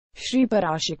Shri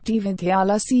Parasakthi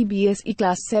Vidyalaya Cbse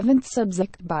Class 7th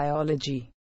Subject Biology.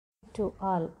 To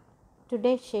all.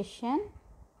 Today's session,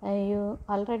 you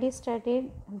already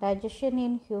studied digestion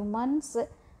in humans,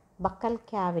 buccal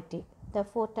cavity, the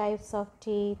 4 types of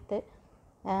teeth,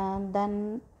 and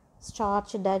then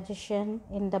starch digestion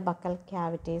in the buccal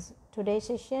cavities. Today's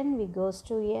session, we goes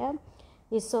to here,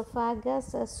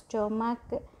 esophagus,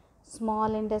 stomach,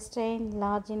 small intestine,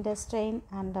 large intestine,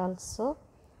 and also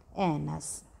anus.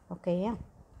 Okay, yeah.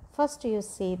 First you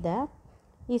see the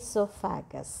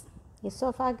esophagus.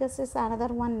 Esophagus is another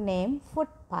one name, food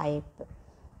pipe.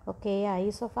 Okay, yeah,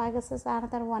 esophagus is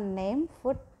another one name,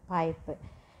 food pipe.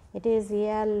 It is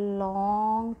a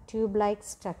long tube-like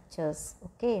structures.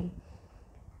 Okay.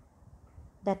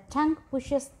 The tongue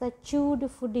pushes the chewed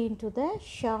food into the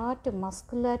short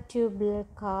muscular tube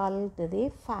called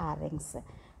the pharynx.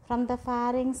 From the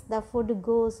pharynx, the food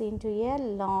goes into a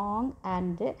long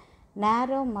and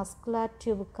narrow muscular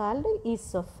tube called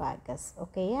esophagus.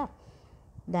 Okay, yeah.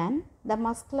 Then the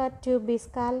muscular tube is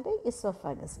called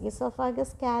esophagus.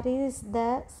 Esophagus carries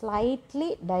the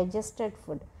slightly digested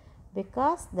food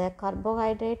because the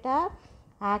carbohydrate are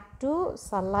act to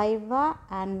saliva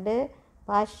and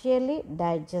partially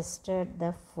digested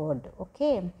the food.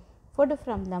 Okay, food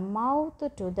from the mouth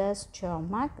to the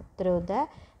stomach through the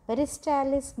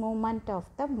peristalsis movement of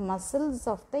the muscles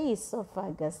of the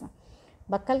esophagus.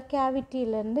 Buccal cavity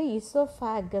இருந்து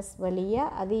esophagus வழியா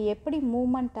அது எப்படி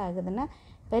movement ஆகுதுன்னா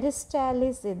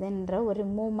பெரிஸ்டாலிஸ் இதுன்ற ஒரு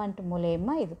moment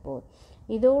மூலயமா இது போகுது.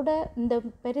 இதோட இந்த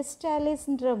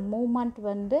பெரிஸ்டாலிஸ்ன்ற மூமெண்ட்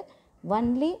வந்து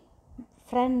only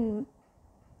front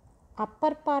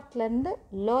Appar பார்ட்லேருந்து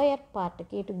lower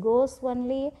பார்ட்டுக்கு it goes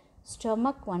only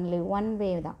stomach only one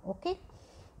way தான். Okay,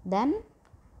 then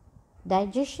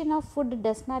digestion of food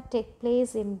does not take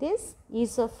place in this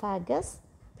esophagus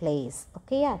place.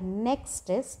 Okay, yeah. Next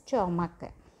is stomach.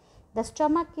 The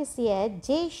stomach is a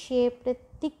J-shaped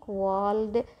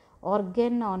thick-walled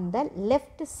organ on the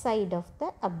left side of the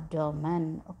abdomen.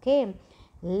 Okay,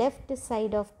 left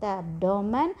side of the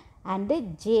abdomen and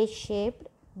J-shaped.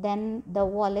 Then the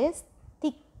wall is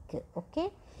thick. Okay,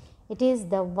 it is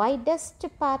the widest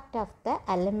part of the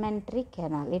alimentary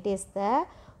canal. It is the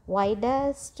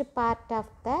widest part of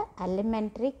the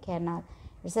alimentary canal.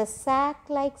 It's a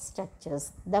sac-like structures.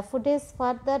 The food is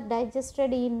further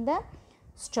digested in the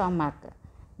stomach.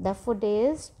 The food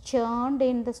is churned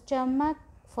in the stomach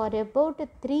for about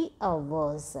 3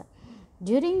 hours.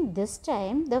 During this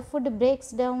time, the food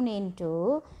breaks down into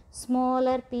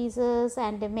smaller pieces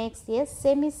and makes a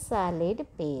semi-solid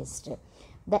paste.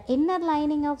 The inner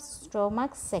lining of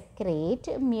stomach secrete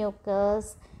mucus,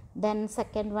 then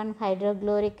second one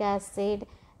hydrochloric acid,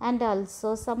 and also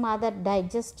some other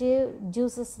digestive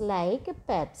juices like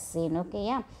pepsin. Okay,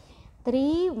 yeah.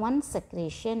 3-1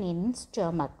 secretion in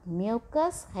stomach: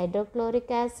 mucus, hydrochloric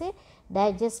acid,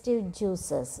 digestive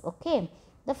juices. Okay,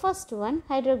 the first one,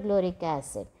 hydrochloric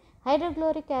acid.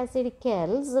 Hydrochloric acid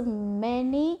kills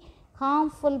many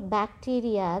harmful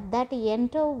bacteria that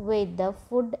enter with the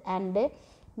food and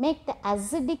make the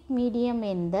acidic medium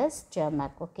in the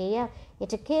stomach. Okay, yeah.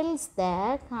 It kills the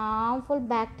harmful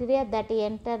bacteria that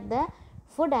enter the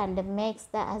food and makes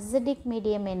the acidic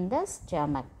medium in the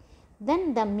stomach. Then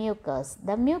the mucus.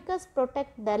 The mucus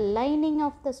protects the lining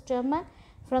of the stomach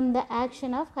from the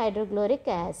action of hydrochloric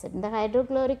acid. The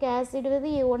hydrochloric acid is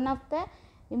one of the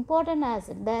important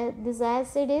acid. This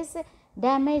acid is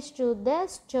damage to the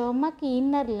stomach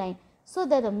inner line. So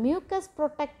that the mucus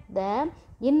protects the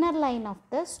inner line of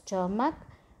the stomach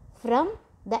from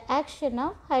the action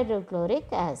of hydrochloric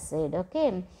acid. Okay,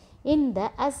 in the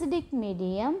acidic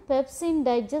medium, pepsin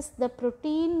digests the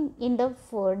protein in the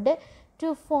food to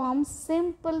form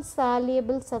simple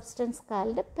soluble substance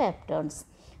called peptones.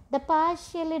 The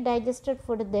partially digested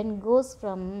food then goes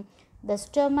from the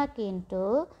stomach into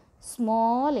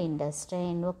small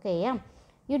intestine. Okay, yeah.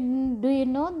 Do you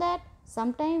know that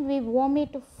sometimes we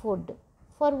vomit food?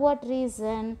 For what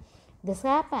reason? This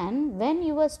happens when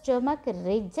your stomach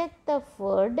rejects the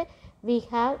food we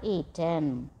have eaten.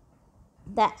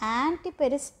 The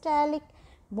antiperistaltic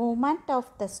movement of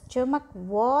the stomach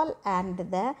wall and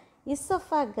the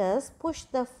esophagus push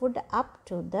the food up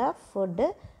to the food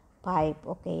pipe.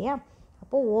 Okay, yeah.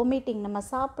 அப்போ vomiting நம்ம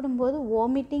சாப்பிடும்போது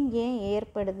vomiting ஏன்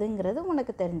ஏற்படுதுங்கிறது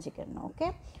உனக்கு தெரிஞ்சுக்கணும். Okay,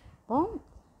 அப்போ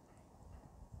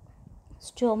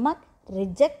stomach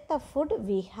reject the food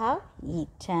we have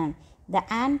eaten. The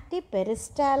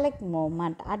antiperistaltic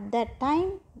movement, at that time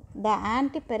the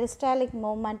antiperistaltic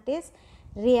movement is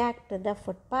react to the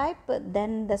food pipe,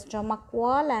 then the stomach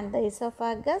wall and the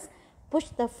esophagus push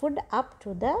the food up to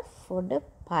the food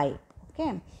pipe.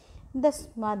 Okay,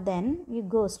 Then you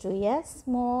goes to a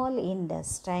small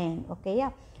intestine. Okay,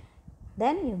 yeah.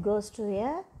 Then you goes to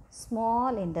a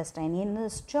small intestine. In the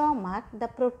stomach, the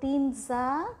proteins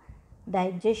are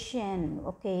digestion.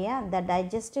 Okay, yeah. The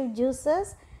digestive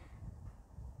juices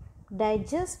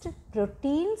digest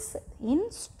proteins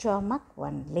in stomach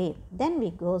only. Then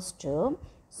we goes to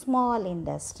small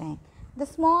intestine. The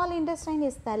small intestine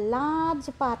is the large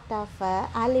part of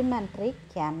alimentary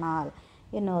canal.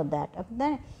 You know that.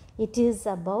 Then it is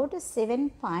about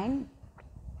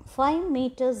 7.5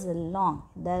 meters long.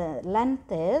 The length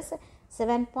is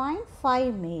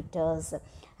 7.5 meters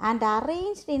and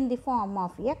arranged in the form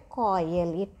of a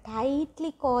coil, a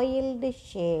tightly coiled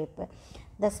shape.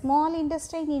 The small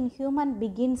intestine in human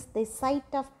begins the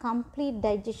site of complete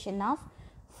digestion of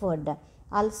food.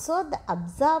 Also, the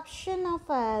absorption of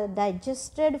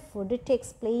digested food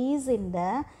takes place in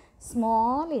the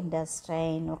small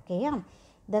intestine. Okay.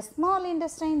 The small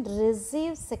intestine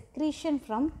receives secretion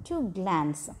from two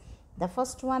glands. The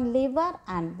first one, liver,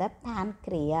 and the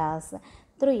pancreas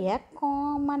through a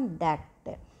common duct.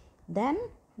 Then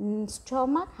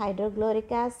stomach,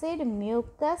 hydrochloric acid,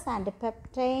 mucus, and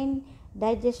peptide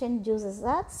digestion juices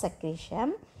are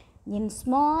secretion. In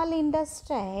small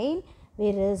intestine,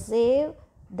 we receive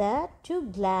the two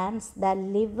glands, the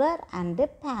liver and the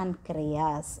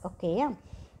pancreas. Okay,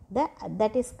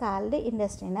 that is called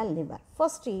intestinal liver.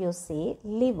 First you see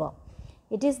liver.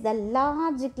 It is the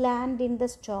large gland in the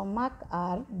stomach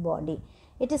or body.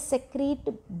 It is secrete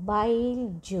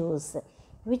bile juice,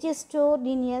 which is stored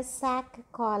in a sac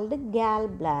called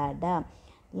gallbladder.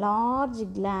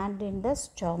 Large gland in the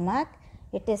stomach.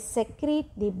 It is secrete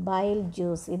the bile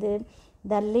juice.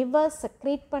 The liver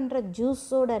secrete பண்ற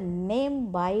ஜூஸோட name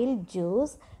bile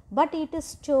juice, but it is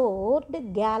stored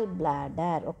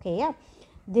gallbladder. Okay, yeah.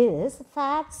 These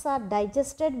fats are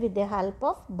digested with the help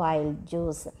of bile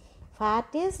juice. Fat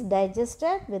is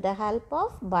digested with the help of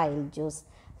bile juice.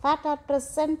 Fat are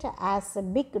present as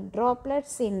big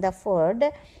droplets in the food,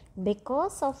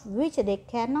 because of which they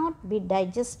cannot be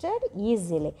digested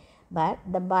easily. But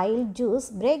the bile juice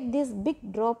break these big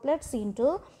droplets into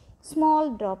small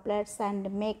droplets and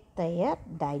make their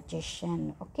digestion.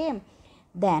 Okay.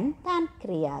 Then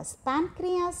pancreas.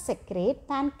 Pancreas secrete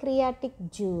pancreatic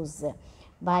juice.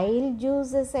 Bile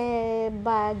juice is a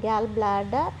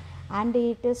gallbladder and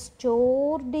it is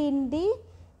stored in the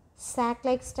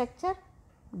sac-like structure,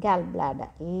 gallbladder.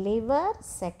 Liver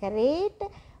secrete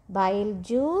bile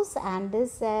juice and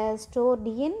is stored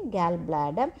in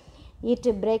gallbladder. It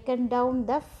breaken down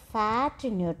the fat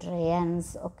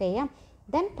nutrients. Okay, yeah.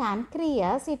 Then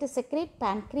pancreas, it secrete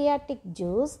pancreatic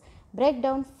juice, break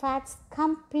down fats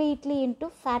completely into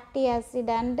fatty acid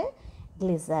and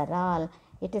glycerol.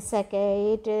 It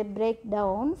break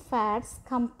down fats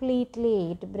completely.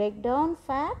 It break down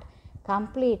fat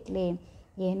completely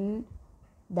in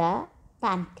the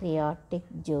pancreatic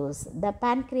juice. The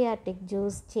pancreatic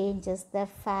juice changes the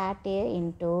fat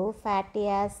into fatty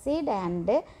acid and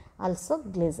also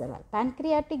glycerol.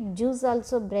 Pancreatic juice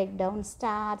also break down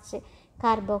starch,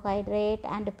 carbohydrate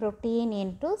and protein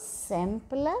into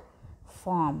simpler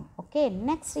form. Okay,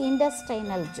 next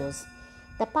intestinal juice.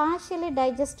 The partially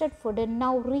digested food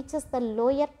now reaches the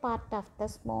lower part of the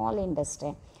small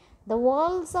intestine. The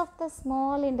walls of the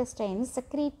small intestine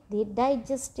secrete the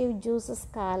digestive juices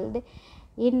called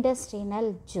intestinal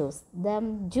juice. The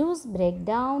juice breaks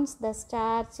down the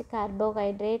starch,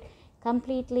 carbohydrate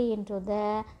completely into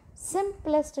the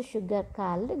simplest sugar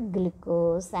called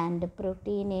glucose and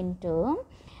protein into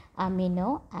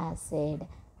amino acid.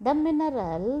 The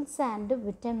minerals and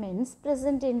vitamins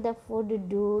present in the food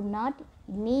do not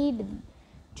need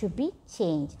to be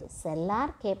changed. Cells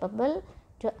are capable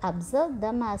to absorb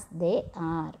them as they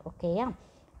are. Okay, yeah.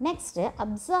 Next,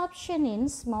 absorption in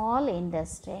small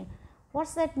intestine.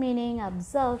 What's that meaning?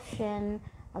 Absorption.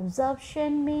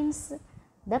 Absorption means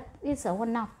that is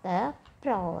one of the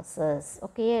process.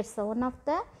 Okay, it's one of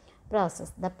the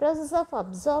process. The process of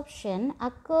absorption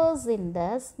occurs in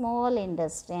the small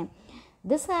intestine.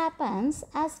 This happens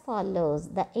as follows.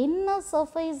 The inner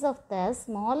surface of the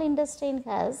small intestine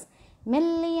has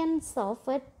millions of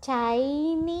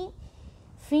tiny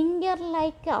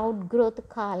finger-like outgrowth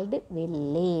called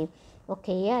villi.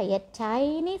 Okay, a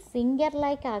tiny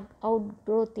finger-like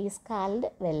outgrowth is called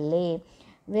villi.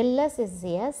 Villus is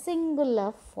a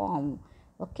singular form.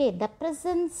 Okay, the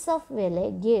presence of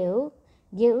villi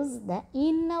gives the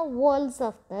inner walls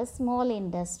of the small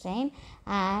intestine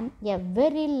and a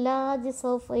very large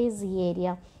surface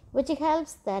area, which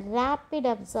helps the rapid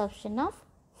absorption of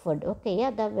food. Okay,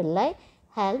 yeah, the villi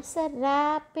helps a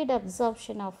rapid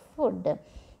absorption of food.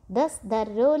 Thus, the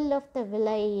role of the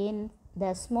villi in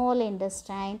the small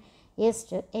intestine is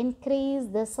to increase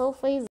the surface